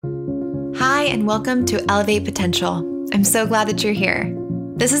Hi, and welcome to Elevate Potential. I'm so glad that you're here.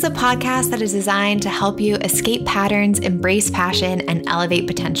 This is a podcast that is designed to help you escape patterns, embrace passion, and elevate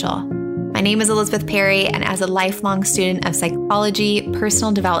potential. My name is Elizabeth Perry, and as a lifelong student of psychology,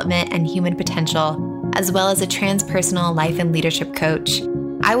 personal development, and human potential, as well as a transpersonal life and leadership coach,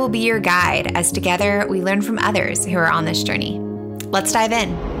 I will be your guide as together we learn from others who are on this journey. Let's dive in.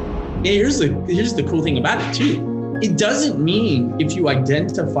 Yeah, here's the cool thing about it too. It doesn't mean if you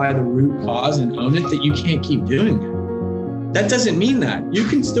identify the root cause and own it that you can't keep doing it. That doesn't mean that. You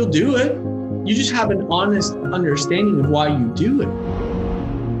can still do it. You just have an honest understanding of why you do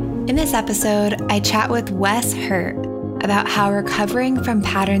it. In this episode, I chat with Wes Hurt about how recovering from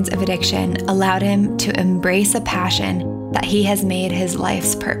patterns of addiction allowed him to embrace a passion that he has made his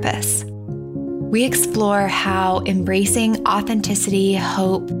life's purpose. We explore how embracing authenticity,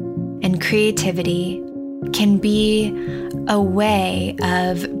 hope, and creativity can be a way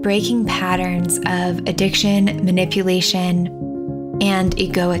of breaking patterns of addiction, manipulation, and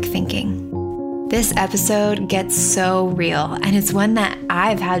egoic thinking. This episode gets so real, and it's one that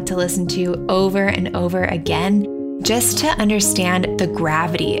I've had to listen to over and over again just to understand the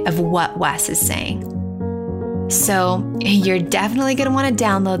gravity of what Wes is saying. So you're definitely going to want to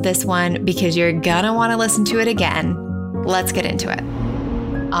download this one because you're going to want to listen to it again. Let's get into it.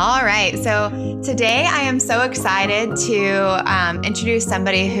 All right. So today I am so excited to introduce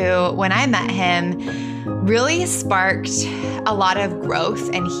somebody who, when I met him, really sparked a lot of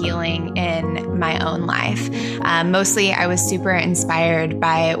growth and healing in my own life. Mostly, I was super inspired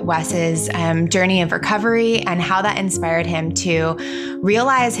by Wes's journey of recovery and how that inspired him to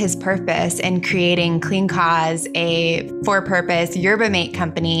realize his purpose in creating Clean Cause, a for-purpose yerba mate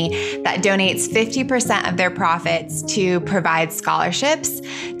company that donates 50% of their profits to provide scholarships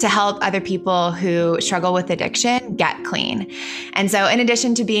to help other people who struggle with addiction get clean. And so in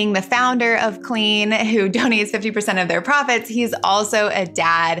addition to being the founder of Clean, who donates 50% of their profits, he's also a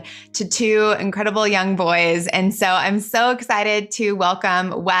dad to two incredible young boys. And so I'm so excited to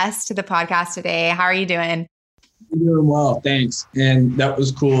welcome Wes to the podcast today. How are you doing? I'm doing well, thanks. And that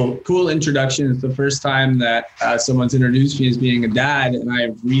was cool. Cool introduction. It's the first time that someone's introduced me as being a dad, and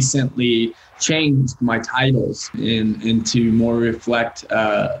I've recently changed my titles and to more reflect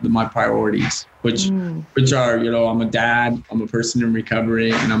my priorities, which are, I'm a dad, I'm a person in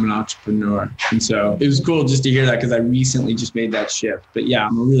recovery, and I'm an entrepreneur. And so it was cool just to hear that because I recently just made that shift. But yeah,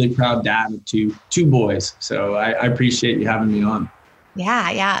 I'm a really proud dad of two boys. So I appreciate you having me on.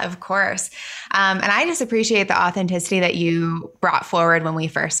 Yeah, of course. And I just appreciate the authenticity that you brought forward when we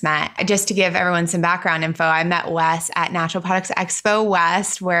first met. Just to give everyone some background info, I met Wes at Natural Products Expo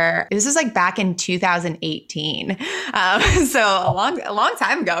West, where this was like back in 2018. So a long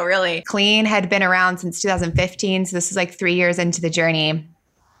time ago, really. Clean had been around since 2015. So this was like 3 years into the journey.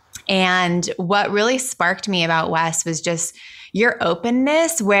 And what really sparked me about Wes was just your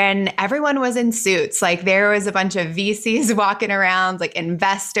openness when everyone was in suits. Like there was a bunch of VCs walking around, like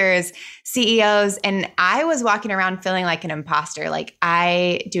investors, CEOs, and I was walking around feeling like an imposter. Like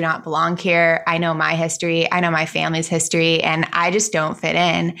I do not belong here. I know my history. I know my family's history, and I just don't fit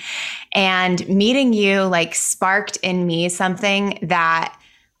in. And meeting you like sparked in me something that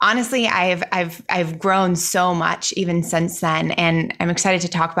honestly, I've grown so much even since then, and I'm excited to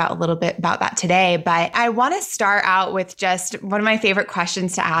talk about a little bit about that today. But I want to start out with just one of my favorite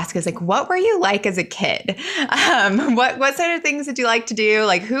questions to ask is like, what were you like as a kid? What sort of things did you like to do?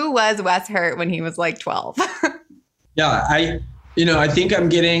 Like, who was Wes Hurt when he was like 12? Yeah, I think I'm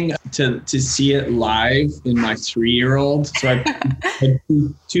getting to see it live in my 3-year-old. So I had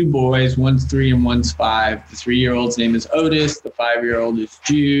two boys, one's 3 and one's 5. The 3-year-old's name is Otis. The 5-year-old is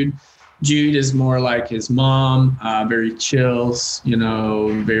Jude. Jude is more like his mom, very chill,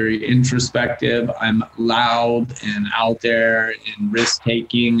 very introspective. I'm loud and out there and risk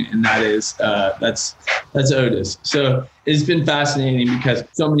taking, and that's Otis. So it's been fascinating because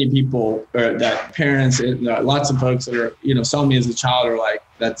so many people, or that parents, lots of folks that are, saw me as a child are like,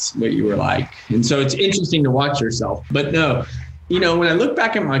 that's what you were like. And so it's interesting to watch yourself. But no, when I look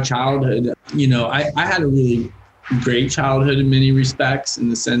back at my childhood, I had a really great childhood in many respects, in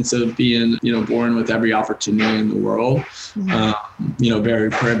the sense of being, born with every opportunity in the world, very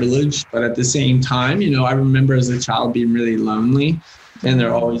privileged. But at the same time, I remember as a child being really lonely, and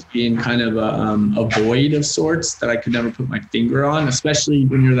there always being kind of a void of sorts that I could never put my finger on, especially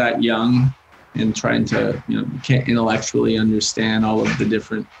when you're that young and trying to, you can't intellectually understand all of the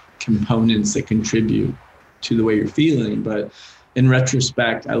different components that contribute to the way you're feeling. But in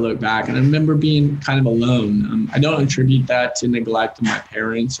retrospect, I look back and I remember being kind of alone. I don't attribute that to neglect of my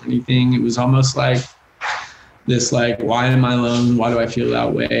parents or anything. It was almost like this like, why am I alone? Why do I feel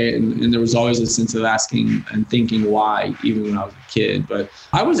that way? And there was always a sense of asking and thinking why, even when I was a kid. But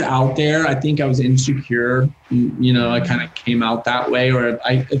I was out there. I think I was insecure. You know, I kind of came out that way, or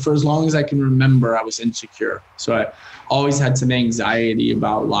for as long as I can remember, I was insecure. So I always had some anxiety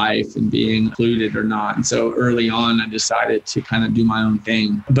about life and being included or not. And so early on, I decided to kind of do my own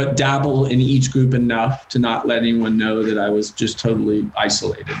thing, but dabble in each group enough to not let anyone know that I was just totally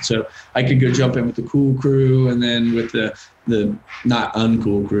isolated. So I could go jump in with the cool crew, and then with the not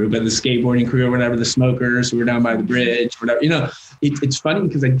uncool crew, but the skateboarding crew or whatever, the smokers who were down by the bridge, whatever. You know, it's funny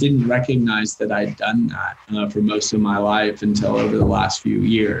because I didn't recognize that I'd done that for most of my life until over the last few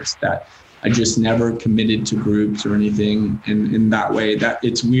years, that I just never committed to groups or anything. And in that way, that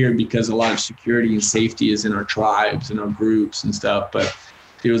it's weird because a lot of security and safety is in our tribes and our groups and stuff. But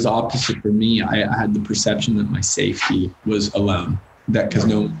it was opposite for me. I had the perception that my safety was alone, that because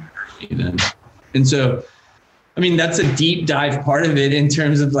no one hurt me then. And so, I mean, that's a deep dive part of it in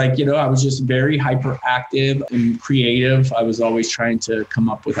terms of like, you know, I was just very hyperactive and creative. I was always trying to come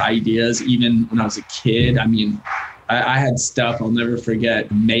up with ideas, even when I was a kid. I mean, I had stuff I'll never forget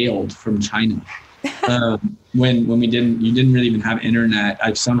mailed from China. When you didn't really even have internet.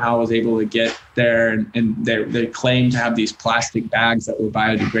 I somehow was able to get there, and they claimed to have these plastic bags that were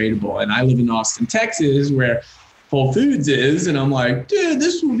biodegradable. And I live in Austin, Texas, where Whole Foods is. And I'm like, dude,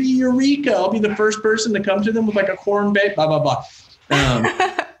 this will be eureka. I'll be the first person to come to them with like a corn bake, blah, blah, blah.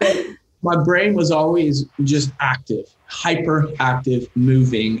 My brain was always just active, hyperactive,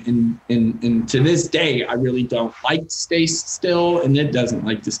 moving. And to this day, I really don't like to stay still, and it doesn't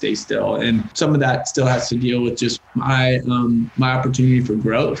like to stay still. And some of that still has to deal with just my opportunity for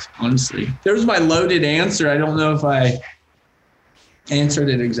growth, honestly. There's my loaded answer. I don't know if I answered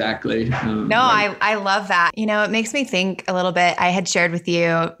it exactly. I love that. You know, it makes me think a little bit. I had shared with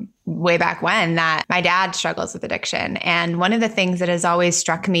you way back when that my dad struggles with addiction. And one of the things that has always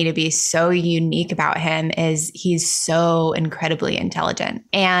struck me to be so unique about him is he's so incredibly intelligent.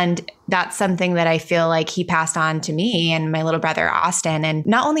 And that's something that I feel like he passed on to me and my little brother, Austin, and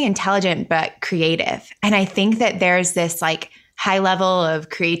not only intelligent, but creative. And I think that there's this like high level of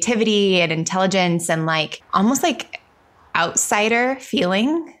creativity and intelligence and like almost like outsider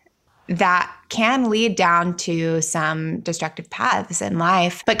feeling that can lead down to some destructive paths in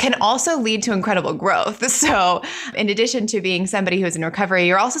life, but can also lead to incredible growth. So in addition to being somebody who's in recovery,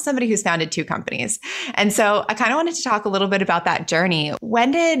 you're also somebody who's founded 2 companies. And so I kind of wanted to talk a little bit about that journey.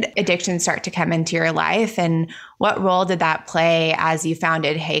 When did addiction start to come into your life, and what role did that play as you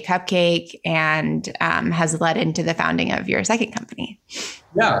founded Hey Cupcake and has led into the founding of your second company?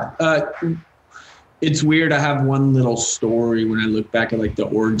 Yeah. It's weird. I have one little story when I look back at like the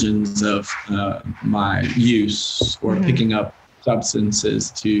origins of my use or picking up substances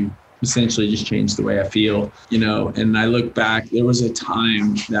to essentially just change the way I feel, you know. And I look back, there was a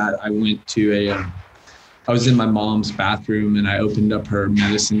time that I went to I was in my mom's bathroom and I opened up her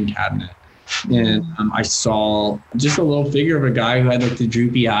medicine cabinet. And I saw just a little figure of a guy who had like the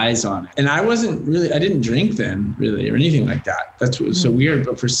droopy eyes on it. And I didn't drink then really or anything like that. That's what was so weird.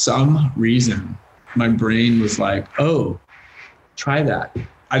 But for some reason, my brain was like, oh, try that.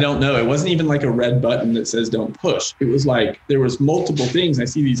 I don't know. It wasn't even like a red button that says don't push. It was like there was multiple things. I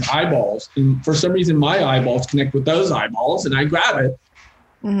see these eyeballs, and for some reason my eyeballs connect with those eyeballs, and I grab it.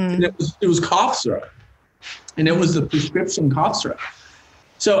 And it was cough syrup. And it was the prescription cough syrup.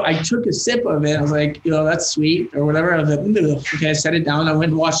 So I took a sip of it. I was like, you know, that's sweet or whatever. I was like, okay, I set it down. I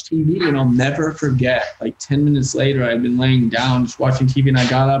went and watched TV, and I'll never forget, like 10 minutes later, I'd been laying down just watching TV, and I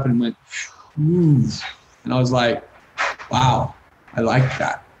got up and went, and I was like, wow, I like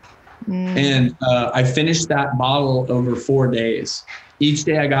that. And I finished that bottle over 4 days. Each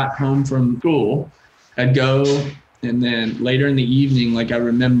day I got home from school, I'd go, and then later in the evening, like I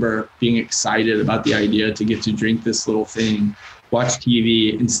remember being excited about the idea to get to drink this little thing, watch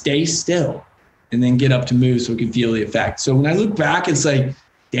TV and stay still, and then get up to move so I could feel the effect. So when I look back, it's like,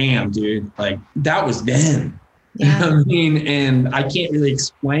 damn, dude, like that was then. Yeah. You know what I mean? And I can't really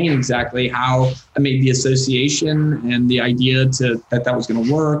explain exactly how I made the association and the idea that was going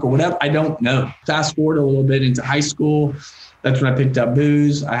to work or whatever. I don't know. Fast forward a little bit into high school. That's when I picked up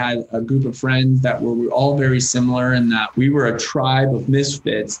booze. I had a group of friends that were all very similar in that we were a tribe of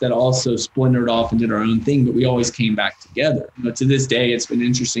misfits that also splintered off and did our own thing, but we always came back together. But to this day, it's been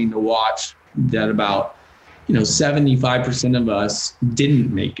interesting to watch that about, 75% of us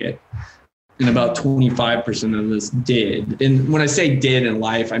didn't make it. And about 25% of us did. And when I say did in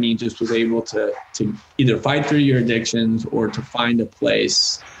life, I mean just was able to either fight through your addictions or to find a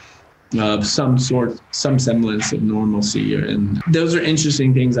place of some sort, some semblance of normalcy. And those are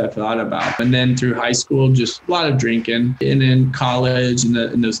interesting things I thought about. And then through high school, just a lot of drinking. And then college, and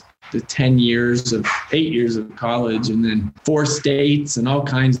the 8 years of college, and then 4 states and all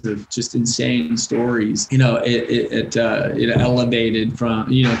kinds of just insane stories. It elevated from,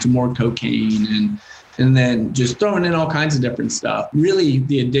 to more cocaine and then just throwing in all kinds of different stuff. Really,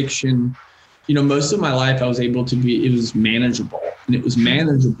 the addiction, most of my life I was able to it was manageable. And it was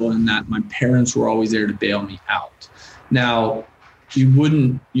manageable in that my parents were always there to bail me out. Now, you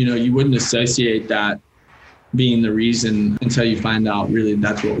wouldn't associate that being the reason until you find out really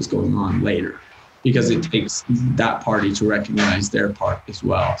that's what was going on later, because it takes that party to recognize their part as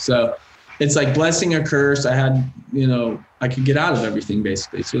well. So it's like blessing or curse. I had, I could get out of everything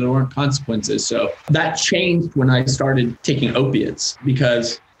basically. So there weren't consequences. So that changed when I started taking opiates,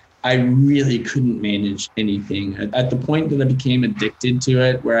 because I really couldn't manage anything. At the point that I became addicted to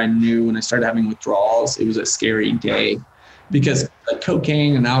it, where I knew when I started having withdrawals, it was a scary day, because like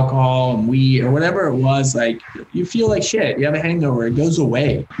cocaine and alcohol and weed or whatever it was, like you feel like shit, you have a hangover, it goes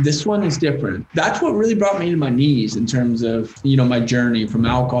away. This one is different. That's what really brought me to my knees in terms of, my journey from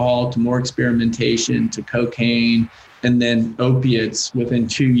alcohol to more experimentation to cocaine. And then opiates. Within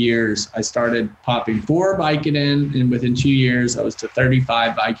 2 years, I started popping 4 Vicodin, and within 2 years, I was to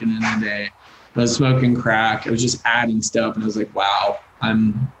 35 Vicodin a day. I was smoking crack. I was just adding stuff, and I was like, "Wow,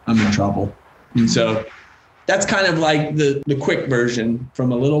 I'm in trouble." And so that's kind of like the quick version,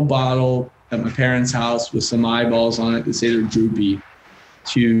 from a little bottle at my parents' house with some eyeballs on it that say they're droopy,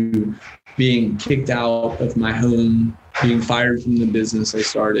 to being kicked out of my home, being fired from the business I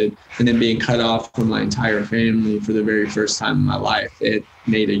started, and then being cut off from my entire family for the very first time in my life. It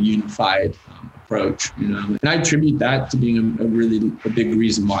made a unified approach, and I attribute that to being a big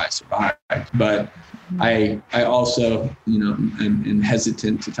reason why I survived. But I also, am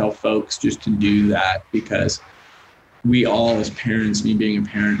hesitant to tell folks just to do that, because we all as parents, me being a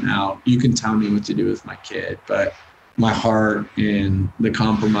parent now, you can tell me what to do with my kid, but my heart and the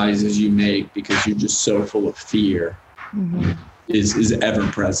compromises you make because you're just so full of fear is ever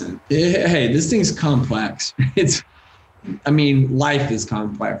present. Hey, this thing's complex. Life is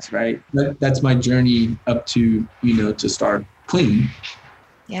complex, right? That's my journey up to, to start clean.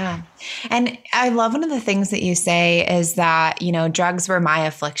 Yeah. And I love one of the things that you say is that, drugs were my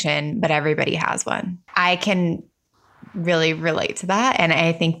affliction, but everybody has one. I can really relate to that. And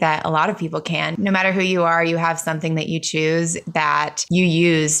I think that a lot of people can. No matter who you are, you have something that you choose that you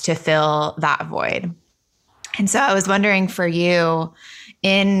use to fill that void. And so I was wondering, for you,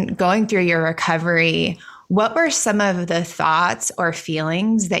 in going through your recovery, what were some of the thoughts or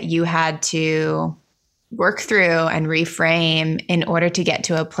feelings that you had to work through and reframe in order to get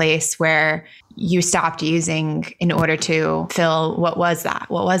to a place where you stopped using in order to fill what was that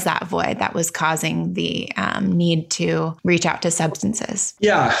void that was causing the need to reach out to substances?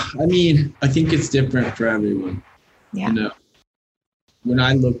 Yeah. I think it's different for everyone. Yeah. When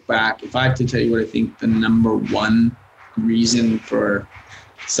I look back, if I have to tell you what I think the number one reason for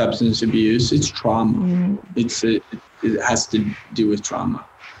substance abuse, it's trauma. It has to do with trauma,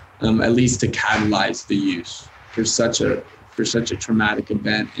 at least to catalyze the use for such a traumatic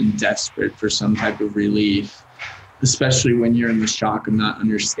event, and desperate for some type of relief, especially when you're in the shock of not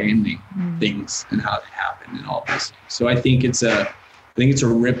understanding things and how they happen and all this. So I think it's a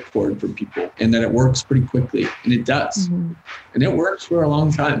ripcord for people, and that it works pretty quickly, and it does. And it works for a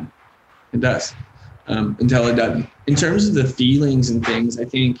long time. It does, until it doesn't. In terms of the feelings and things, I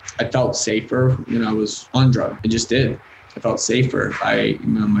think I felt safer when I was on drugs. I just did. I felt safer.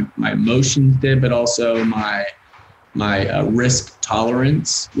 My emotions did, but also my risk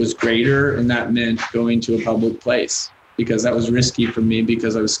tolerance was greater, and that meant going to a public place, because that was risky for me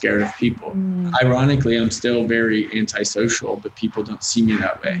because I was scared of people. Ironically, I'm still very antisocial, but people don't see me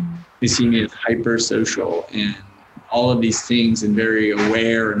that way. They see me as hyper-social and all of these things, and very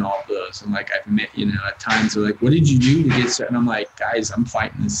aware and all of those. And like I've met, at times they're like, "What did you do to get started?" And I'm like, "Guys, I'm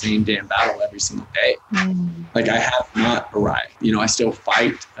fighting the same damn battle every single day." Like I have not arrived. I still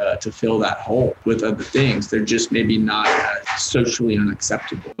fight to fill that hole with other things. They're just maybe not as socially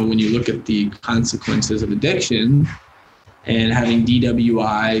unacceptable. But when you look at the consequences of addiction and having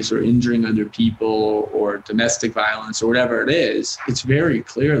DWIs or injuring other people or domestic violence or whatever it is, it's very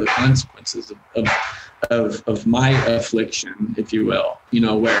clear the consequences of my affliction, if you will,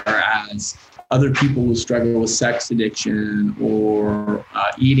 whereas other people will struggle with sex addiction or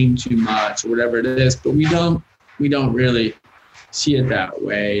eating too much or whatever it is, but we don't really see it that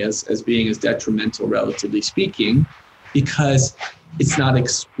way as being as detrimental, relatively speaking, because it's not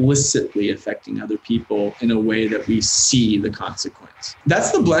explicitly affecting other people in a way that we see the consequence.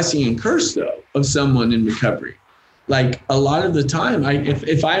 That's the blessing and curse, though, of someone in recovery. Like a lot of the time,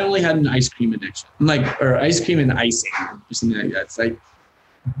 if I only had an ice cream addiction, or ice cream and icing or something like that, it's like,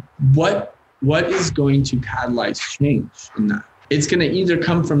 what is going to catalyze change in that? It's going to either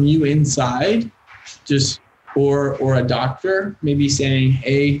come from you inside, or a doctor maybe saying,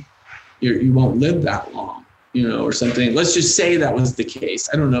 hey, you won't live that long, or something. Let's just say that was the case.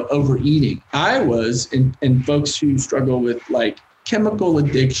 I don't know, overeating. I was, and folks who struggle with like chemical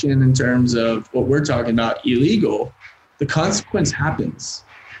addiction in terms of what we're talking about, illegal, the consequence happens.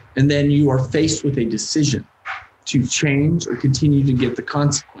 And then you are faced with a decision to change or continue to get the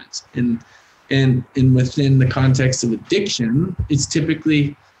consequence. And within the context of addiction, it's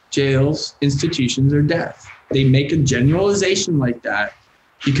typically jails, institutions, or death. They make a generalization like that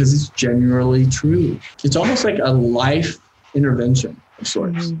because it's generally true. It's almost like a life intervention of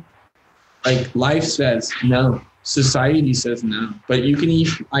sorts. Mm-hmm. Like life says no, society says no, but you can eat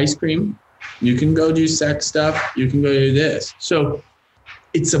ice cream, you can go do sex stuff, you can go do this. So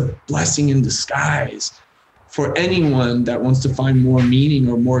it's a blessing in disguise for anyone that wants to find more meaning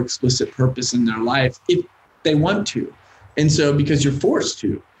or more explicit purpose in their life if they want to. And so because you're forced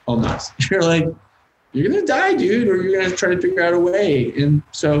to almost, you're like, you're going to die, dude, or you're going to try to figure out a way. And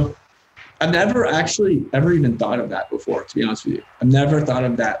so I've never actually ever even thought of that before, to be honest with you. I've never thought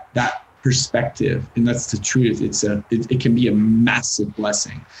of that perspective. And that's the truth. It can be a massive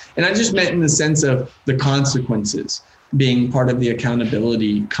blessing. And I just meant in the sense of the consequences being part of the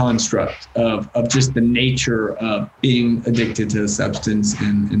accountability construct of just the nature of being addicted to a substance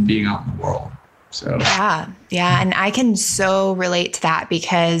and being out in the world. So yeah. And I can so relate to that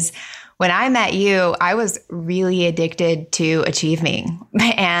because when I met you, I was really addicted to achieving.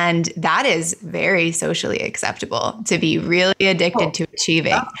 And that is very socially acceptable, to be really addicted to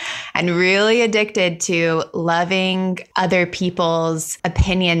achieving and really addicted to loving other people's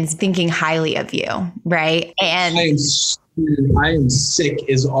opinions, thinking highly of you, right? And I am sick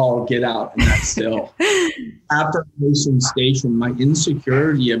as all get out in that still. After Mission Station, my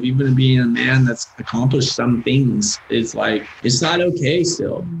insecurity of even being a man that's accomplished some things is like, it's not okay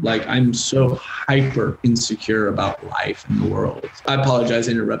still. Like I'm so hyper insecure about life and the world. I apologize,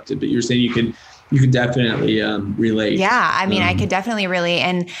 I interrupted, but you're saying you could definitely relate. Yeah, I mean, I could definitely relate.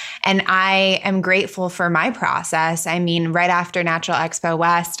 And I am grateful for my process. I mean, right after Natural Expo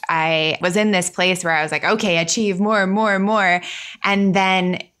West, I was in this place where I was like, okay, achieve more and more and more. And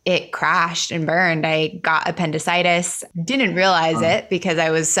then it crashed and burned. I got appendicitis, didn't realize it because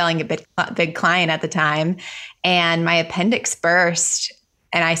I was selling a big client at the time. And my appendix burst.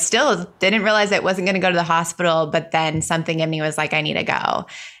 And I still didn't realize I wasn't going to go to the hospital, but then something in me was like, I need to go.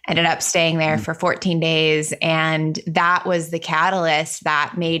 Ended up staying there for 14 days. And that was the catalyst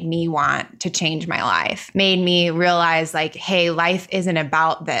that made me want to change my life, made me realize like, hey, life isn't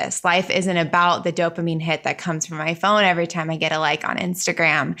about this. Life isn't about the dopamine hit that comes from my phone every time I get a like on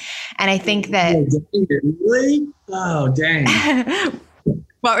Instagram. And I think that... Really? Oh, dang.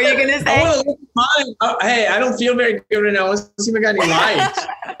 What were you going to say? I want to look at mine. Oh, hey, I don't feel very good right now. Let's see if I got any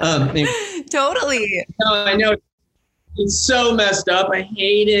likes. Totally. No, I know. It's so messed up. I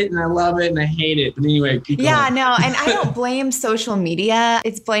hate it and I love it and I hate it. But anyway, keep going. No. And I don't blame social media.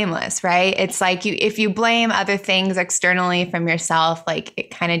 It's blameless, right? It's like if you blame other things externally from yourself, like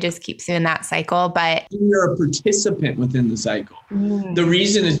it kind of just keeps you in that cycle. But you're a participant within the cycle. The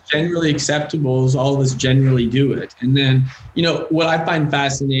reason it's generally acceptable is all of us generally do it. And then, what I find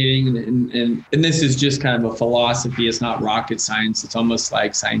fascinating, and this is just kind of a philosophy, it's not rocket science. It's almost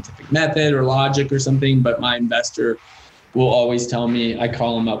like scientific method or logic or something. But my investor will always tell me, I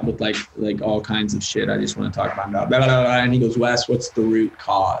call him up with like all kinds of shit I just want to talk about. Blah, blah, blah, blah. And he goes, Wes, what's the root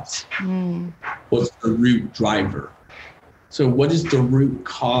cause? What's the root driver? So what is the root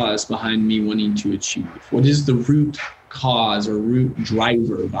cause behind me wanting to achieve? What is the root cause or root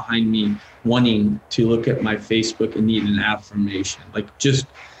driver behind me wanting to look at my Facebook and need an affirmation? Like just,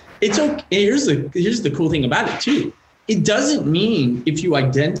 it's okay. Here's the cool thing about it too. It doesn't mean if you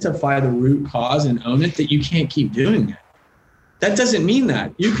identify the root cause and own it that you can't keep doing it. That doesn't mean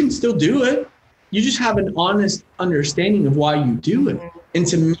that. You can still do it. You just have an honest understanding of why you do it. And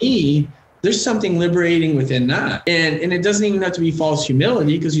to me, there's something liberating within that. And it doesn't even have to be false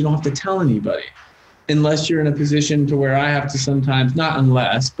humility because you don't have to tell anybody. Unless you're in a position to where I have to sometimes, not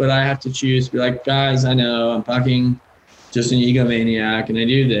unless, but I have to choose to be like, guys, I know I'm fucking just an egomaniac and I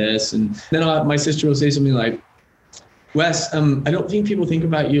do this. And then my sister will say something like, Wes, I don't think people think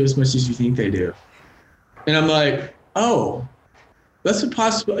about you as much as you think they do. And I'm like, oh, that's a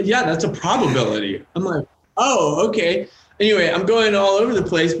possibility. Yeah, that's a probability. I'm like, oh, okay. Anyway, I'm going all over the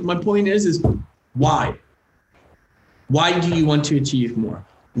place, but my point is why? Why do you want to achieve more?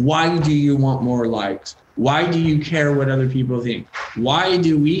 Why do you want more likes? Why do you care what other people think? Why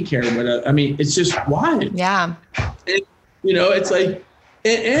do we care it's just why? Yeah. And, it's like,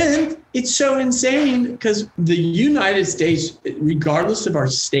 and it's so insane because the United States, regardless of our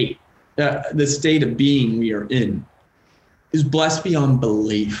state, the state of being we are in, is blessed beyond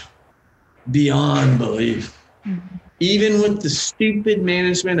belief. Beyond belief. Mm-hmm. Even with the stupid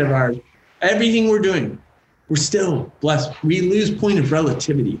management of everything we're doing, we're still blessed. We lose point of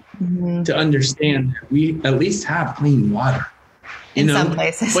relativity to understand that we at least have clean water. In some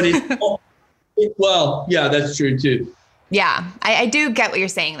places. But well, yeah, that's true too. Yeah, I do get what you're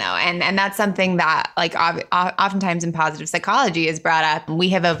saying though. And that's something that like oftentimes in positive psychology is brought up. We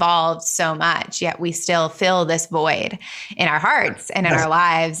have evolved so much, yet we still feel this void in our hearts and in our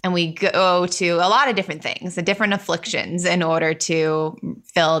lives. And we go to a lot of different things, the different afflictions in order to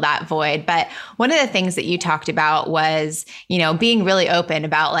fill that void. But one of the things that you talked about was, being really open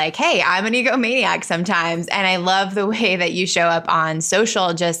about like, hey, I'm an egomaniac sometimes. And I love the way that you show up on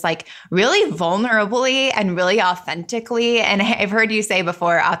social, just like really vulnerably and really authentically. And I've heard you say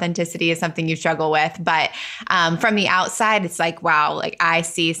before, authenticity is something you struggle with, but from the outside, it's like, wow, like I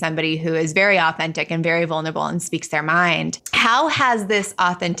see somebody who is very authentic and very vulnerable and speaks their mind. How has this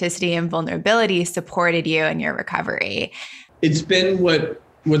authenticity and vulnerability supported you in your recovery? It's been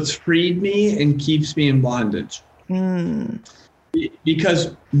what's freed me and keeps me in bondage.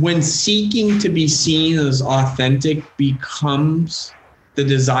 Because when seeking to be seen as authentic becomes the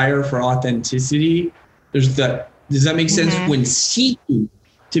desire for authenticity, does that make sense? Mm-hmm. When seeking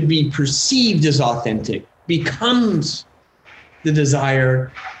to be perceived as authentic becomes the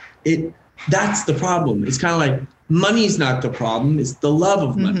desire, that's the problem. It's kind of like money's not the problem. It's the love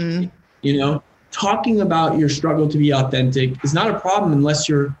of money. Talking about your struggle to be authentic is not a problem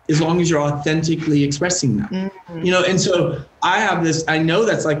as long as you're authentically expressing that. Mm-hmm. And so I know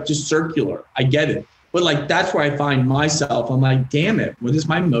that's like just circular. I get it. But like, that's where I find myself. I'm like, damn it, what is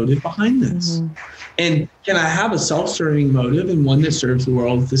my motive behind this? Mm-hmm. And can I have a self-serving motive and one that serves the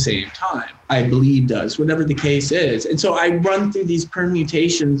world at the same time? I believe does, whatever the case is. And so I run through these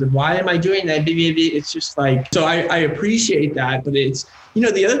permutations of why am I doing that? It's just like, so I appreciate that. But it's,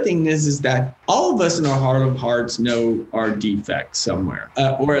 the other thing is that all of us in our heart of hearts know our defects somewhere,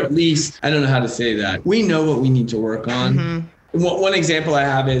 or at least, I don't know how to say that. We know what we need to work on. Mm-hmm. One example I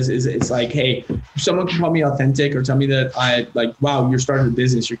have is it's like, hey, if someone can call me authentic or tell me that wow, you're starting a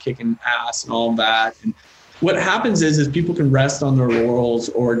business, you're kicking ass and all that. And what happens is people can rest on their laurels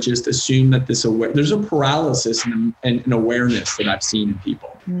or just assume that there's a paralysis and an awareness that I've seen in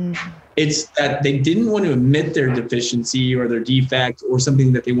people. Mm-hmm. It's that they didn't want to admit their deficiency or their defect or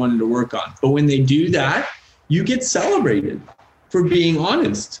something that they wanted to work on. But when they do that, you get celebrated for being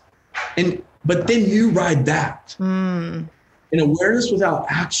honest. But then you ride that. Mm. And awareness without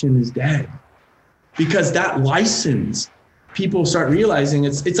action is dead, because that license, people start realizing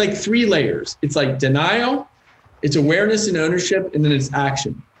it's like 3 layers. It's like denial, it's awareness and ownership, and then it's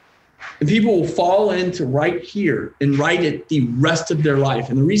action. And people will fall into right here and write it the rest of their life.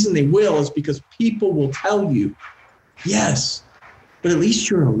 And the reason they will is because people will tell you, yes, but at least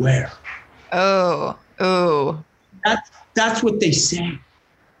you're aware. Oh. That's what they say.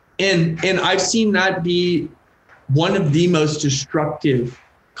 And I've seen that be one of the most destructive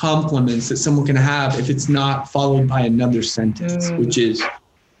compliments that someone can have if it's not followed by another sentence, which is,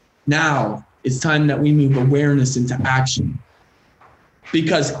 now it's time that we move awareness into action,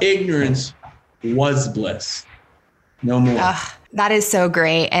 because ignorance was bliss. No more. That is so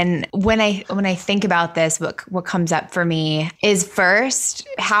great. And when I think about this, what comes up for me is first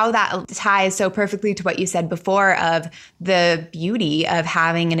how that ties so perfectly to what you said before of the beauty of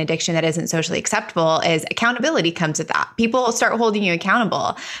having an addiction that isn't socially acceptable is accountability comes with that. People start holding you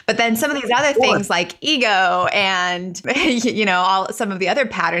accountable. But then some of these other things like ego and, some of the other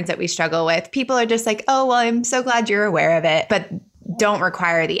patterns that we struggle with, people are just like, oh, well, I'm so glad you're aware of it, but don't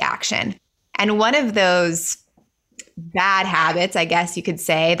require the action. And one of those bad habits, I guess you could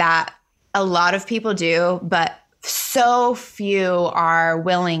say, that a lot of people do, but so few are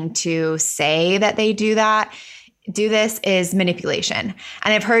willing to say that they do this is manipulation.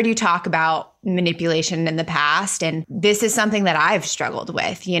 And I've heard you talk about manipulation in the past, and this is something that I've struggled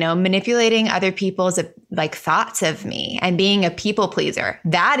with, manipulating other people's thoughts of me and being a people pleaser.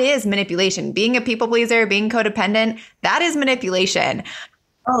 That is manipulation. Being a people pleaser, being codependent, that is manipulation.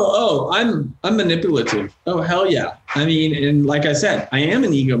 I'm manipulative. Oh, hell yeah. I mean, and like I said, I am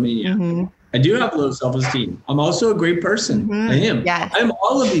an egomaniac. Mm-hmm. I do have low self-esteem. I'm also a great person. Mm-hmm. I am. Yes. I'm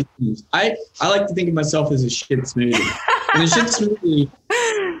all of these things. I like to think of myself as a shit smoothie. And the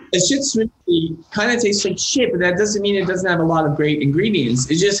shit smoothie kind of tastes like shit, but that doesn't mean it doesn't have a lot of great ingredients.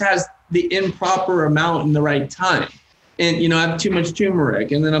 It just has the improper amount in the right time. And, I have too much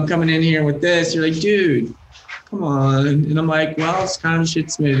turmeric. And then I'm coming in here with this. You're like, dude, come on. And I'm like, well, it's kind of a shit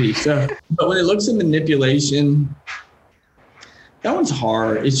smoothie. So, but when it looks at manipulation, that one's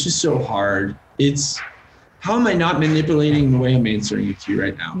hard. It's just so hard. It's, how am I not manipulating the way I'm answering it to you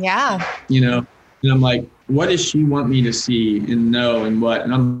right now? Yeah. And I'm like, what does she want me to see and know and what?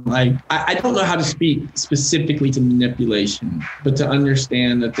 And I'm like, I don't know how to speak specifically to manipulation, but to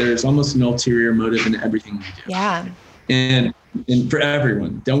understand that there's almost an ulterior motive in everything we do. Yeah. And for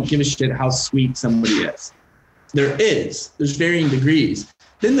everyone, don't give a shit how sweet somebody is. There's varying degrees.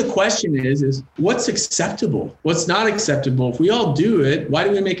 Then the question is what's acceptable? What's not acceptable? If we all do it, why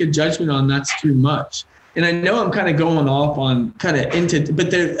do we make a judgment on that's too much? And I know I'm kind of going off on kind of into,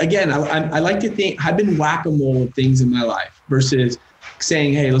 but there again, I like to think I've been whack-a-mole with things in my life versus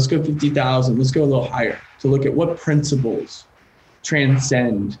saying, hey, let's go 50,000, let's go a little higher to look at what principles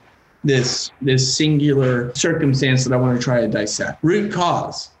transcend this singular circumstance that I want to try to dissect. Root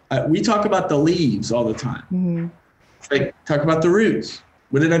cause. We talk about the leaves all the time. Mm-hmm. Like, talk about the roots.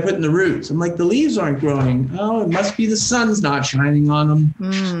 What did I put in the roots? I'm like, the leaves aren't growing. Oh, it must be the sun's not shining on them.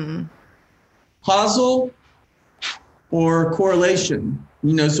 Mm. Causal or correlation.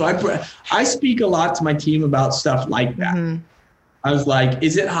 So I speak a lot to my team about stuff like that. Mm-hmm. I was like,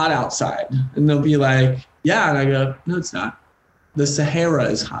 is it hot outside? And they'll be like, yeah. And I go, no, it's not. The Sahara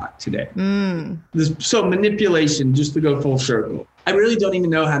is hot today. So manipulation, just to go full circle. I really don't even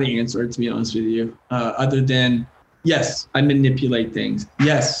know how to answer it, to be honest with you, other than, yes, I manipulate things.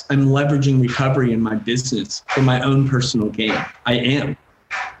 Yes, I'm leveraging recovery in my business for my own personal gain. I am.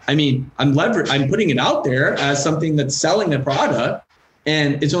 I mean, I'm putting it out there as something that's selling a product,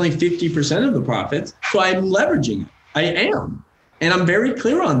 and it's only 50% of the profits. So I'm leveraging it. I am. And I'm very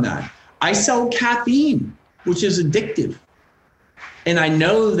clear on that. I sell caffeine, which is addictive. And I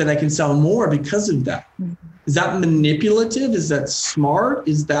know that I can sell more because of that. Is that manipulative? Is that smart?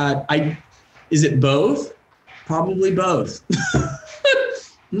 Is it both? Probably both.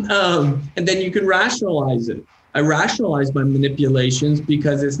 And then you can rationalize it. I rationalize my manipulations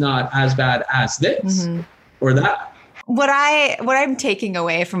because it's not as bad as this or that. What I'm taking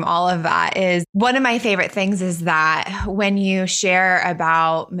away from all of that is one of my favorite things is that when you share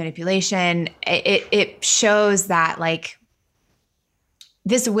about manipulation, it shows that like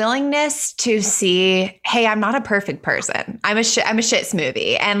this willingness to see, hey, I'm not a perfect person. I'm a shit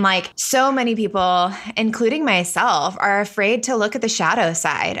smoothie. And like so many people, including myself, are afraid to look at the shadow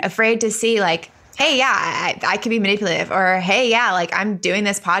side, afraid to see like, hey, yeah, I could be manipulative, or hey, yeah, like I'm doing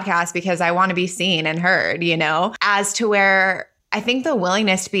this podcast because I want to be seen and heard, as to where I think the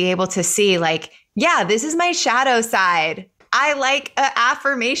willingness to be able to see like, yeah, this is my shadow side. I like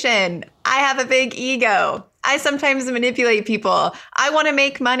affirmation. I have a big ego. I sometimes manipulate people. I want to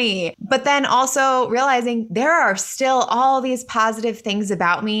make money. But then also realizing there are still all these positive things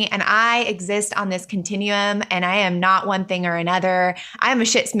about me, and I exist on this continuum, and I am not one thing or another. I'm a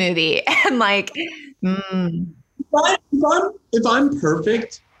shit smoothie. And like, If I'm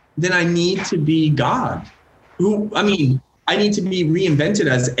perfect, then I need to be God. I need to be reinvented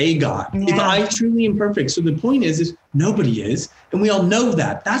as a God. Yeah. If I truly am perfect. So the point is nobody is. And we all know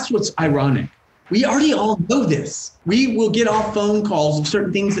that. That's what's ironic. We already all know this. We will get off phone calls of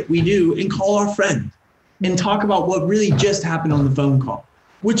certain things that we do and call our friend and talk about what really just happened on the phone call,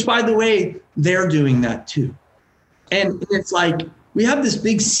 which, by the way, they're doing that too. And it's like we have this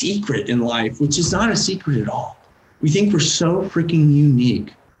big secret in life, which is not a secret at all. We think we're so freaking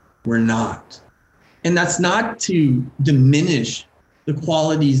unique. We're not. And that's not to diminish the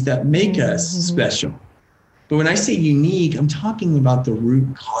qualities that make us special. But when I say unique, I'm talking about the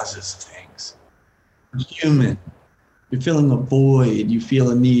root causes of things. You're human. You're feeling a void. You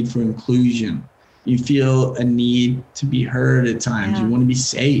feel a need for inclusion. You feel a need to be heard at times. Yeah. You want to be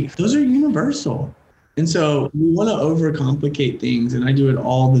safe. Those are universal. And so we want to overcomplicate things. And I do it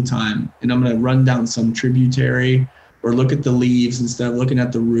all the time. And I'm going to run down some tributary or look at the leaves instead of looking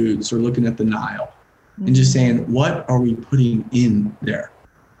at the roots or looking at the Nile. And just saying, what are we putting in there?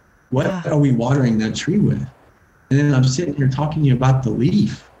 What are we watering that tree with? And then I'm sitting here talking to you about the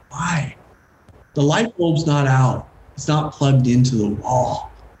leaf. Why? The light bulb's not out. It's not plugged into the wall.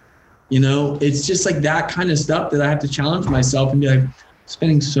 It's just like that kind of stuff that I have to challenge myself and be like,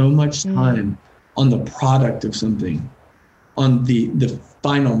 spending so much time on the product of something, on the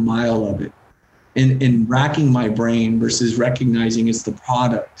final mile of it, and racking my brain versus recognizing it's the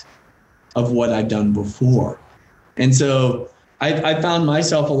product of what I've done before. And so I found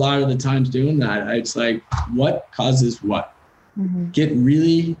myself a lot of the times doing that. It's like, what causes what? Get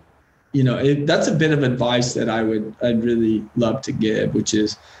really, that's a bit of advice that I'd really love to give, which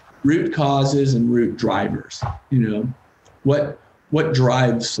is root causes and root drivers. What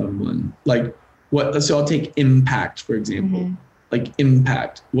drives someone? Like so I'll take impact, for example, like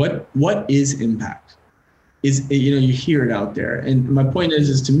impact. What is impact? You hear it out there. And my point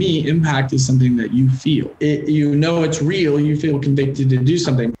is to me, impact is something that you feel. It's real. You feel convicted to do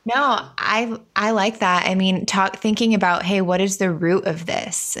something. No, I like that. I mean, thinking about, hey, what is the root of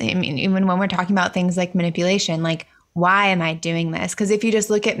this? I mean, even when we're talking about things like manipulation, like, why am I doing this? Because if you just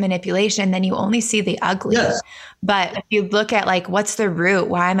look at manipulation, then you only see the ugly. Yes. But if you look at like, what's the root?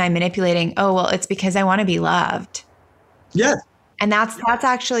 Why am I manipulating? Oh, well, it's because I want to be loved. Yes. And that's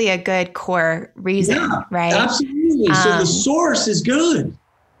actually a good core reason, right? Absolutely. So the source is good.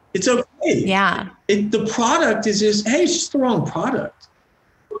 It's okay. Yeah. The product is it's just the wrong product.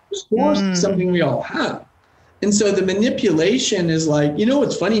 The source is something we all have. And so the manipulation is like,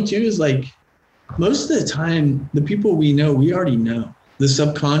 what's funny too is like, most of the time, the people we know, we already know the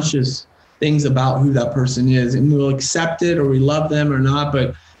subconscious things about who that person is, and we'll accept it or we love them or not.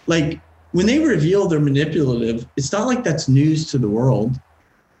 But like, when they reveal they're manipulative, it's not like that's news to the world.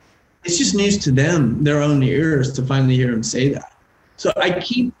 It's just news to them, their own ears, to finally hear them say that. So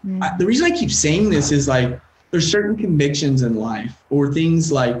the reason I keep saying this is like, there's certain convictions in life or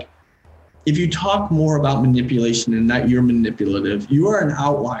things like, if you talk more about manipulation and that you're manipulative, you are an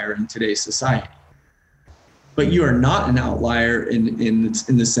outlier in today's society. But you are not an outlier in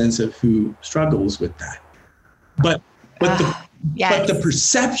the sense of who struggles with that. But the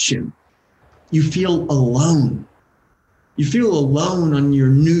perception, you feel alone. You feel alone on your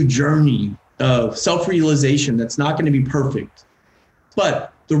new journey of self-realization that's not going to be perfect.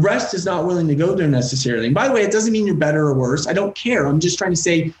 But the rest is not willing to go there necessarily. And by the way, it doesn't mean you're better or worse. I don't care. I'm just trying to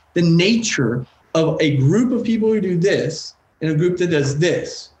say the nature of a group of people who do this and a group that does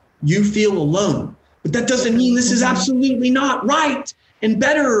this. You feel alone. But that doesn't mean this is absolutely not right and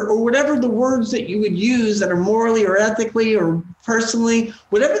better or whatever the words that you would use that are morally or ethically or personally,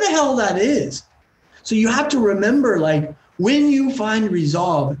 whatever the hell that is. So you have to remember, like, when you find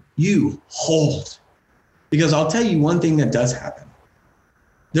resolve, you hold. Because I'll tell you one thing that does happen.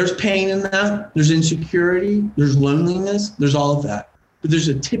 There's pain in that. There's insecurity. There's loneliness. There's all of that. But there's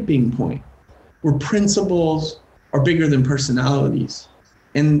a tipping point where principles are bigger than personalities.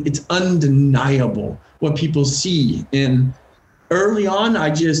 And it's undeniable what people see. And early on, I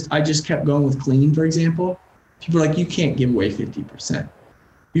just kept going with clean, for example. People are like, you can't give away 50%.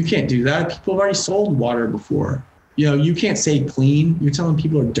 You can't do that. People have already sold water before. You can't say clean. You're telling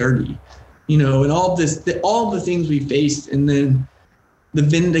people are dirty. And all of this, all the things we faced, and then the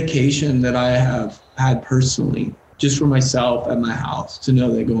vindication that I have had personally, just for myself at my house, to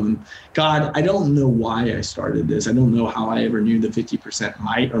know that going, God, I don't know why I started this. I don't know how I ever knew the 50%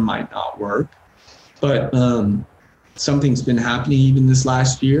 might or might not work. But something's been happening even this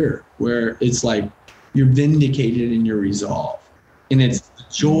last year where it's like you're vindicated in your resolve. And it's the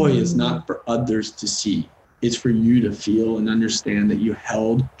joy is not for others to see. It's for you to feel and understand that you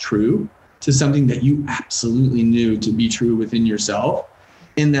held true to something that you absolutely knew to be true within yourself.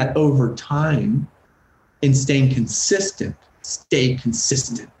 And that over time, and staying consistent, stay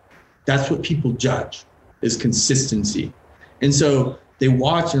consistent. That's what people judge, is consistency. And so they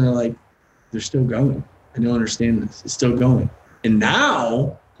watch and they're like, they're still going. I don't understand this. It's still going. And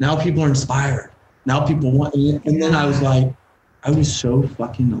now people are inspired. Now people want, and then I was like, I was so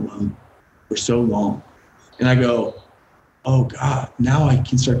fucking alone for so long. And I go, oh God, now I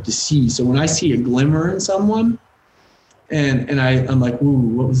can start to see. So when I see a glimmer in someone and I'm like, ooh,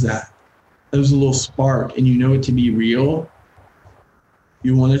 what was that? There was a little spark, and you know it to be real.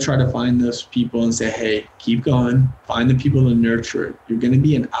 You want to try to find those people and say, hey, keep going. Find the people to nurture it. You're going to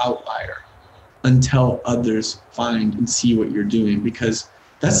be an outlier until others find and see what you're doing, because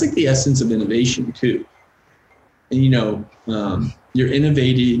that's like the essence of innovation too. And you're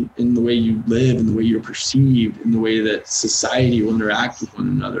innovating in the way you live, in the way you're perceived, in the way that society will interact with one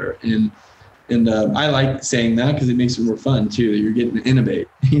another. And I like saying that because it makes it more fun too, that you're getting to innovate.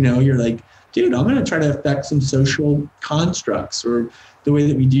 You're like, dude, I'm going to try to affect some social constructs or the way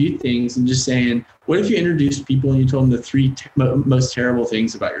that we do things, and just saying, what if you introduced people and you told them the three most terrible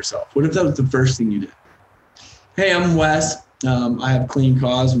things about yourself? What if that was the first thing you did? Hey, I'm Wes. I have clean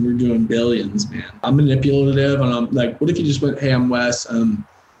cause and we're doing billions, man. I'm manipulative, and I'm like, what if you just went, hey, I'm Wes.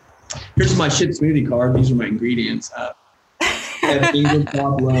 Here's my shit smoothie card. These are my ingredients. I have anger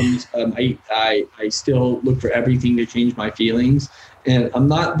problems. I still look for everything to change my feelings. And I'm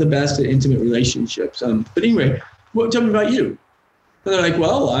not the best at intimate relationships. But anyway, tell me about you. And they're like,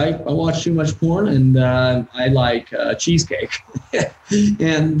 well, I watch too much porn and I like cheesecake.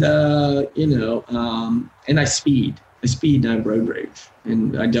 And, and I speed and I have road rage.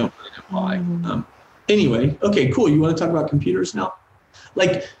 And I don't really know why. Anyway, okay, cool. You want to talk about computers now?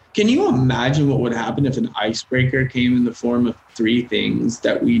 Like, can you imagine what would happen if an icebreaker came in the form of 3 things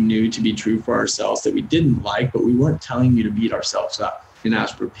that we knew to be true for ourselves that we didn't like, but we weren't telling you to beat ourselves up and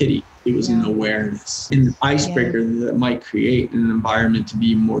ask for pity? It was an awareness, an icebreaker that might create an environment to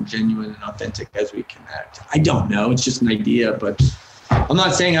be more genuine and authentic as we connect. I don't know. It's just an idea, but I'm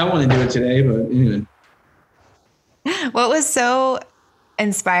not saying I want to do it today, but anyway. What was so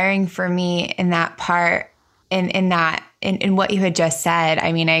inspiring for me in that part, in what you had just said,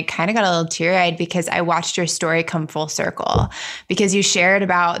 I mean, I kind of got a little teary-eyed because I watched your story come full circle, because you shared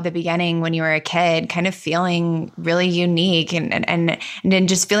about the beginning when you were a kid, kind of feeling really unique and then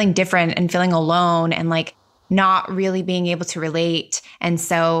just feeling different and feeling alone and like not really being able to relate. And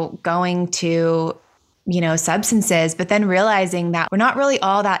so going to, substances, but then realizing that we're not really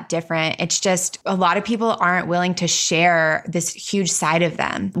all that different. It's just a lot of people aren't willing to share this huge side of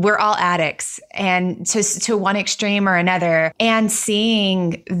them. We're all addicts, and to one extreme or another, and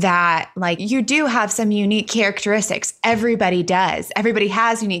seeing that like you do have some unique characteristics. Everybody does. Everybody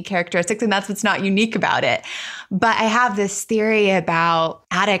has unique characteristics, and that's what's not unique about it. But I have this theory about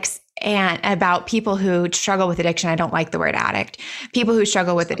addicts and about people who struggle with addiction. I don't like the word addict. People who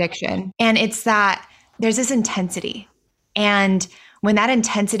struggle with addiction. And it's that there's this intensity. And when that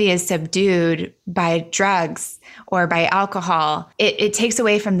intensity is subdued by drugs or by alcohol, it takes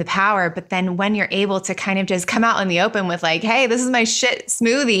away from the power. But then when you're able to kind of just come out in the open with like, hey, this is my shit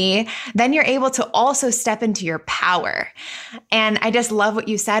smoothie, then you're able to also step into your power. And I just love what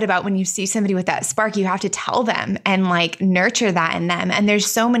you said about when you see somebody with that spark, you have to tell them and like nurture that in them. And there's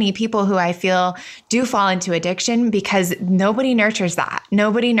so many people who I feel do fall into addiction because nobody nurtures that.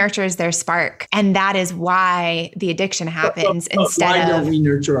 Nobody nurtures their spark. And that is why the addiction happens instead why don't we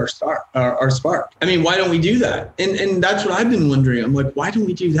nurture our spark? I mean, why don't we do that? And that's what I've been wondering. I'm like, why don't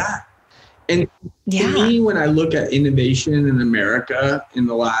we do that? And to me, when I look at innovation in America in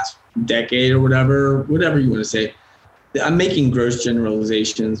the last decade or whatever you want to say, I'm making gross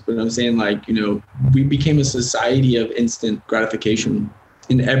generalizations, but I'm saying like, we became a society of instant gratification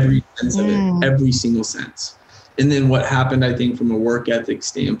in every sense of it, every single sense. And then what happened, I think, from a work ethic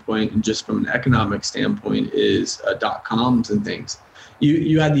standpoint and just from an economic standpoint is .coms and things.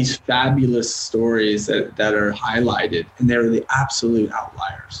 You had these fabulous stories that are highlighted, and they're the absolute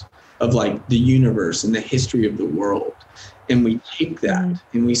outliers of like the universe and the history of the world. And we take that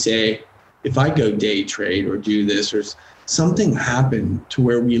and we say, if I go day trade or do this, or something happened to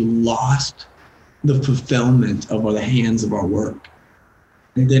where we lost the fulfillment of the hands of our work.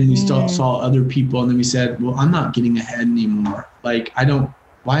 And then we saw other people, and then we said, well, I'm not getting ahead anymore. Like,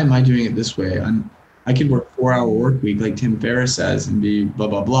 why am I doing it this way? I could work 4-hour work week like Tim Ferriss says and be blah,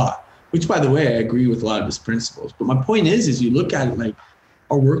 blah, blah, which by the way, I agree with a lot of his principles. But my point is you look at it like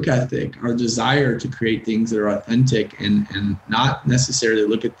our work ethic, our desire to create things that are authentic and not necessarily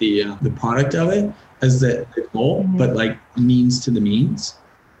look at the product of it as the goal, but like a means to the means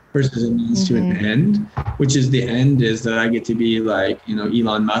versus a means to an end, which is the end is that I get to be like,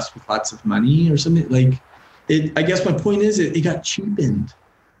 Elon Musk with lots of money or something like it. I guess my point is it got cheapened.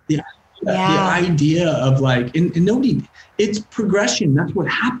 The idea of like, and nobody, it's progression. That's what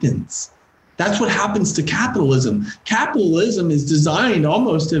happens. That's what happens to capitalism. Capitalism is designed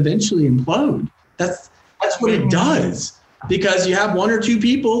almost to eventually implode. That's what it does. Because you have 1 or 2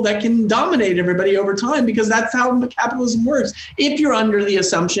 people that can dominate everybody over time, because that's how capitalism works. If you're under the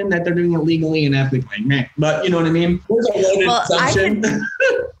assumption that they're doing it legally and ethically, but you know what I mean? There's a loaded assumption.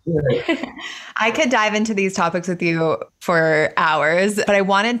 I could dive into these topics with you for hours, but I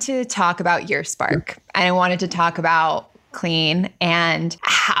wanted to talk about your spark, and I wanted to talk about clean and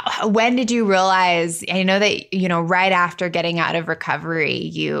when did you realize? I know that right after getting out of recovery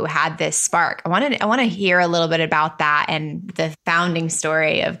you had this spark. I want to hear a little bit about that and the founding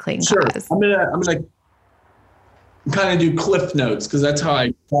story of Clean Cause. I'm gonna kind of do cliff notes because that's how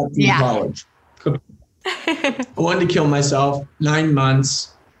I got through college. I wanted to kill myself. 9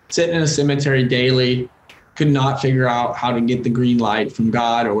 months, sitting in a cemetery daily, could not figure out how to get the green light from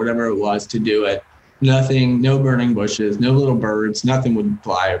God or whatever it was to do it. Nothing, no burning bushes, no little birds, nothing would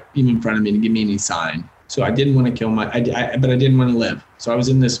fly even in front of me to give me any sign. So I didn't want to kill but I didn't want to live. So I was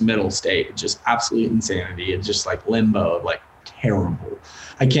in this middle state, just absolute insanity and just like limbo, like terrible.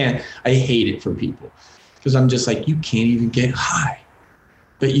 I hate it for people because I'm just like, you can't even get high,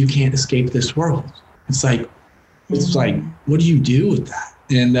 but you can't escape this world. It's like, what do you do with that?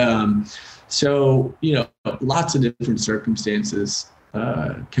 And So, lots of different circumstances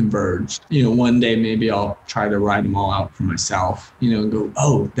converged. One day maybe I'll try to write them all out for myself, and go,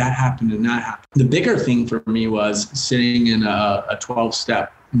 oh, that happened and that happened. The bigger thing for me was sitting in a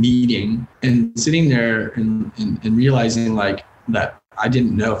 12-step meeting and sitting there and realizing like that I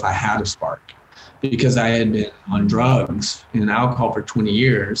didn't know if I had a spark, because I had been on drugs and alcohol for 20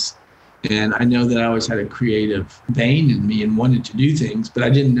 years. And I know that I always had a creative vein in me and wanted to do things, but I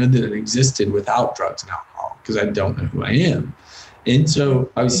didn't know that it existed without drugs and alcohol, because I don't know who I am. And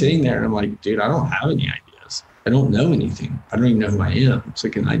so I was sitting there and I'm like, dude, I don't have any ideas. I don't know anything. I don't even know who I am. It's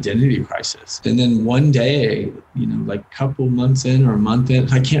like an identity crisis. And then one day, like a couple months in or a month in,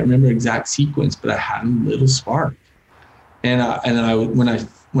 I can't remember exact sequence, but I had a little spark. And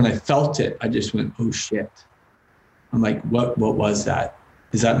when I felt it, I just went, oh shit. I'm like, what was that?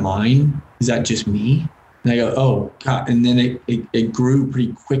 Is that mine? Is that just me? And I go, oh God. And then it grew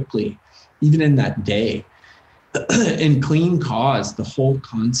pretty quickly, even in that day. And Clean Cause, the whole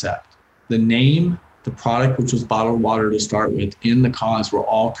concept, the name, the product, which was bottled water to start with, and the cause were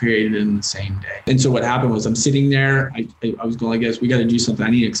all created in the same day. And so what happened was I'm sitting there, I was going like this, we got to do something. I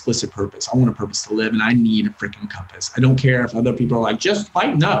need an explicit purpose. I want a purpose to live, and I need a freaking compass. I don't care if other people are like, just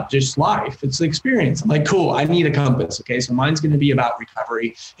lighten up, just life. It's the experience. I'm like, cool, I need a compass. Okay, so mine's going to be about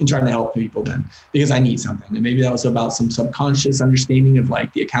recovery and trying to help people then, because I need something. And maybe that was about some subconscious understanding of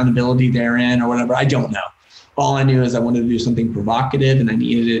like the accountability therein or whatever. I don't know. All I knew is I wanted to do something provocative, and I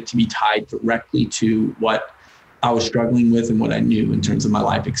needed it to be tied directly to what I was struggling with and what I knew in terms of my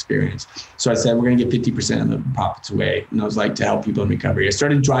life experience. So I said, we're going to get 50% of the profits away. And I was like, to help people in recovery. I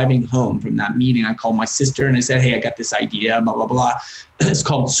started driving home from that meeting. I called my sister and I said, hey, I got this idea, blah, blah, blah. It's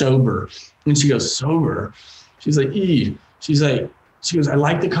called Sober. And she goes, Sober? She's like, she goes, I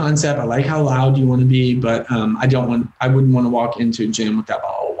like the concept. I like how loud you want to be, but I wouldn't want to walk into a gym with that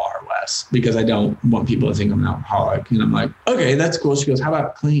bottle of water, Wes, because I don't want people to think I'm an alcoholic. And I'm like, okay, that's cool. She goes, how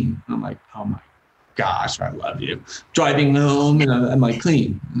about Clean? And I'm like, oh my gosh, I love you. Driving home, and I'm like,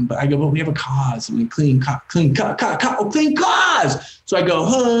 Clean. But I go, but we have a cause. I'm like, clean cause. So I go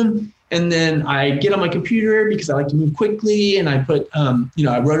home, and then I get on my computer because I like to move quickly. And I put,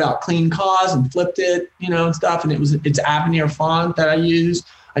 I wrote out Clean Cause and flipped it, and stuff. And it's Avenir font that I use.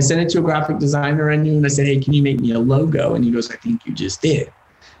 I sent it to a graphic designer I knew, and I said, hey, can you make me a logo? And he goes, I think you just did.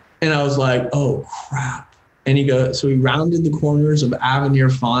 And I was like, oh crap. And he goes, so he rounded the corners of Avenir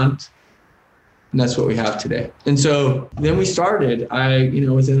font. And that's what we have today. And so then we started.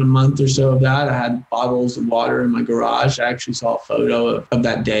 Within a month or so of that, I had bottles of water in my garage. I actually saw a photo of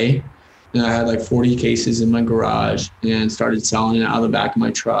that day. And I had like 40 cases in my garage and started selling it out of the back of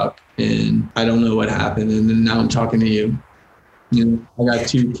my truck. And I don't know what happened. And then now I'm talking to you. I got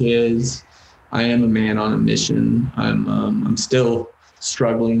 2 kids. I am a man on a mission. I'm still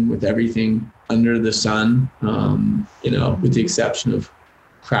struggling with everything under the sun, with the exception of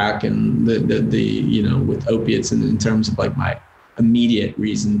crack and the with opiates and in terms of like my immediate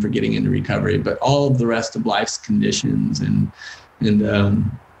reason for getting into recovery, but all of the rest of life's conditions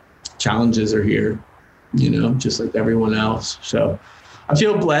and challenges are here, just like everyone else. So I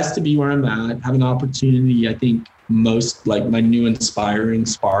feel blessed to be where I'm at, have an opportunity. I think most like my new inspiring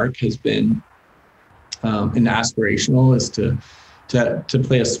spark has been and aspirational is to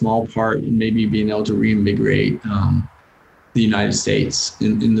play a small part in maybe being able to reinvigorate the United States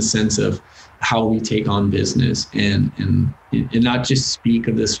in the sense of how we take on business and not just speak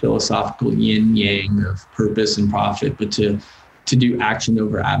of this philosophical yin yang of purpose and profit, but to do action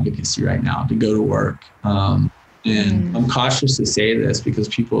over advocacy right now, to go to work. And I'm cautious to say this because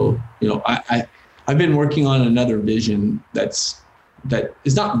people, I've been working on another vision that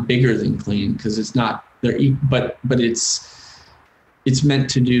is not bigger than Clean, because it's not there, but it's meant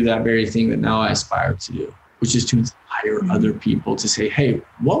to do that very thing that now I aspire to do, which is to inspire other people to say, hey,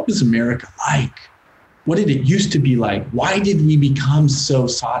 what was America like? What did it used to be like? Why did we become so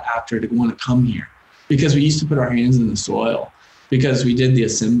sought after to want to come here? Because we used to put our hands in the soil, because we did the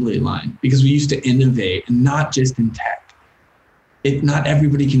assembly line, because we used to innovate, and not just in tech. Not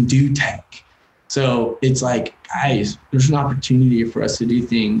everybody can do tech. So it's like, guys, there's an opportunity for us to do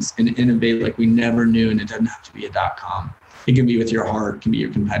things and innovate like we never knew. And it doesn't have to be a .com. It can be with your heart, it can be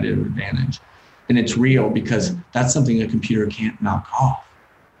your competitive advantage. And it's real because that's something a computer can't knock off.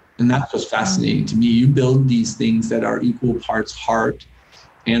 And that's what's fascinating to me. You build these things that are equal parts heart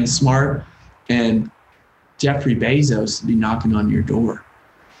and smart. And Jeffrey Bezos be knocking on your door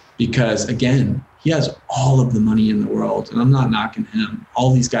because, again, he has all of the money in the world. And I'm not knocking him.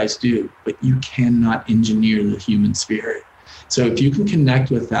 All these guys do. But you cannot engineer the human spirit. So if you can connect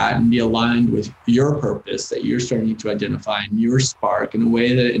with that and be aligned with your purpose that you're starting to identify and your spark in a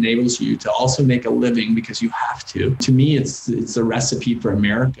way that enables you to also make a living because you have to me, it's a recipe for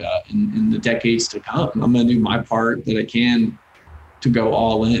America in the decades to come. I'm going to do my part that I can to go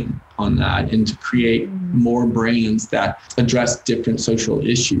all in on that and to create more brands that address different social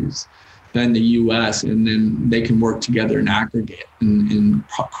issues than the US, and then they can work together and aggregate and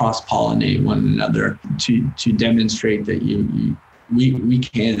cross-pollinate one another to demonstrate that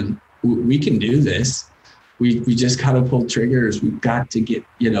we can do this. We just got to pull triggers. We've got to get,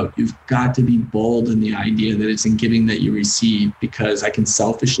 you've got to be bold in the idea that it's in giving that you receive, because I can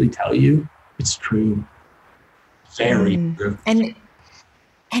selfishly tell you it's true. Very true.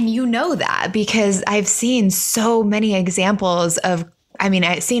 And you know that because I've seen so many examples of,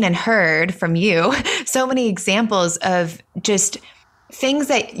 I've seen and heard from you so many examples of just things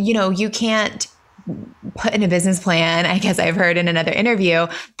that, you can't put in a business plan. I guess I've heard in another interview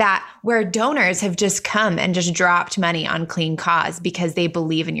that where donors have just come and just dropped money on Clean Cause because they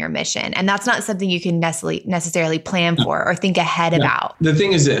believe in your mission. And that's not something you can necessarily plan for or think ahead about. The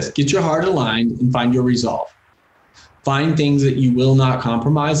thing is this: get your heart aligned and find your resolve. Find things that you will not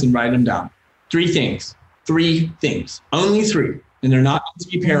compromise and write them down. 3 things, only 3. And they're not meant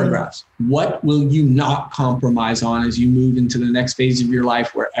to be paragraphs. What will you not compromise on as you move into the next phase of your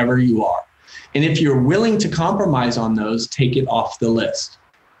life, wherever you are? And if you're willing to compromise on those, take it off the list.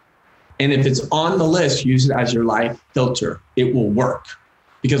 And if it's on the list, use it as your life filter. It will work.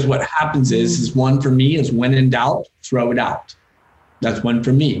 Because what happens is one for me is, when in doubt, throw it out. That's one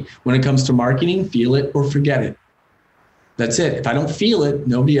for me. When it comes to marketing, feel it or forget it. That's it. If I don't feel it,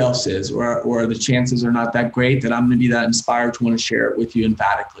 nobody else is, or the chances are not that great that I'm going to be that inspired to want to share it with you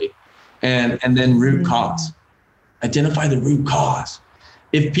emphatically. And then root cause. Identify the root cause.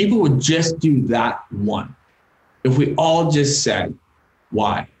 If people would just do that one, if we all just said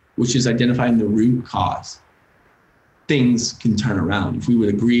why, which is identifying the root cause, things can turn around. If we would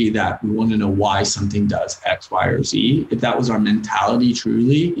agree that we want to know why something does X, Y, or Z, if that was our mentality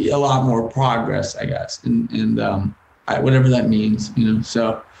truly, a lot more progress, I guess. And whatever that means,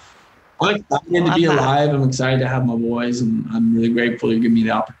 so I'm excited to be alive. I'm excited to have my boys, and I'm really grateful you give me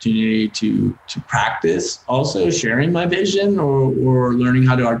the opportunity to practice also sharing my vision or learning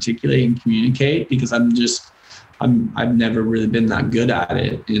how to articulate and communicate, because I've never really been that good at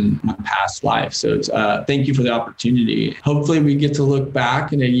it in my past life. So it's, thank you for the opportunity. Hopefully we get to look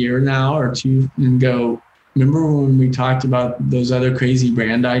back in a year now or 2 and go, remember when we talked about those other crazy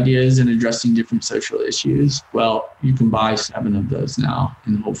brand ideas and addressing different social issues? Well, you can buy 7 of those now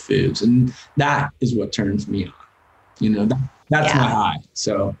in Whole Foods. And that is what turns me on. That's my high.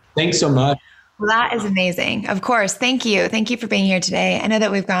 So thanks so much. Well, that is amazing. Of course. Thank you. Thank you for being here today. I know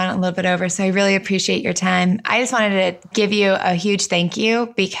that we've gone a little bit over, so I really appreciate your time. I just wanted to give you a huge thank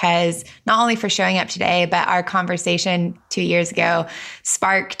you, because not only for showing up today, but our conversation 2 years ago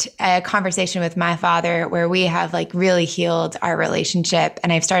sparked a conversation with my father where we have really healed our relationship.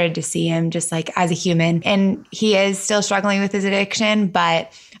 And I've started to see him just as a human, and he is still struggling with his addiction,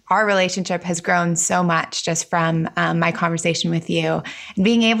 but our relationship has grown so much just from my conversation with you and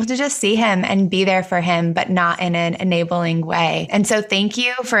being able to just see him and be there for him, but not in an enabling way. And so thank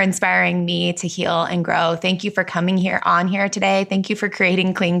you for inspiring me to heal and grow. Thank you for coming on here today. Thank you for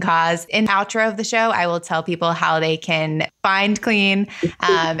creating Clean Cause. In the outro of the show, I will tell people how they can find Clean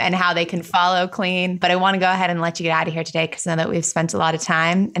and how they can follow Clean. But I want to go ahead and let you get out of here today, because I know that we've spent a lot of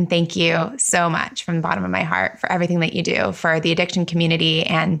time. And thank you so much from the bottom of my heart for everything that you do for the addiction community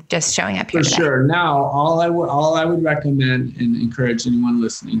and just showing up here today. For sure. Now, all I would recommend and encourage anyone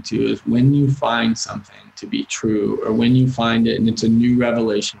listening to is, when you find something to be true, or when you find it and it's a new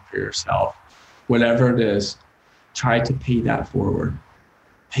revelation for yourself, whatever it is, try to pay that forward.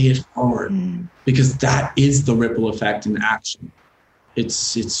 Pay it forward, because that is the ripple effect in action.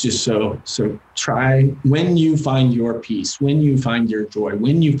 It's just so try, when you find your peace, when you find your joy,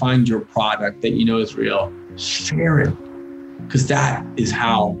 when you find your product that is real, share it. Because that is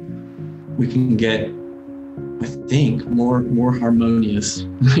how we can get, I think, more harmonious.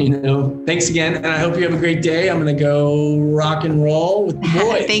 Thanks again. And I hope you have a great day. I'm going to go rock and roll with the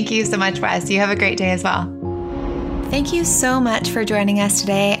boys. Thank you so much, Wes. You have a great day as well. Thank you so much for joining us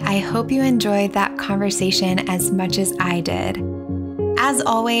today. I hope you enjoyed that conversation as much as I did. As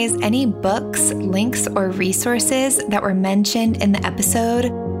always, any books, links, or resources that were mentioned in the episode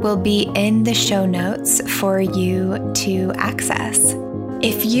will be in the show notes for you to access.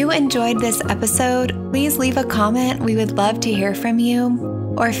 If you enjoyed this episode, please leave a comment. We would love to hear from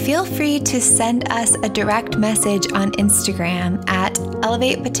you. Or feel free to send us a direct message on Instagram at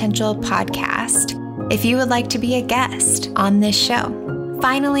Elevate Potential Podcast. if you would like to be a guest on this show.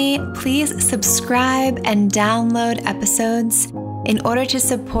 Finally, please subscribe and download episodes in order to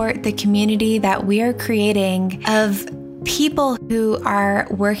support the community that we are creating of people who are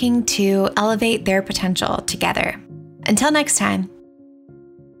working to elevate their potential together. Until next time.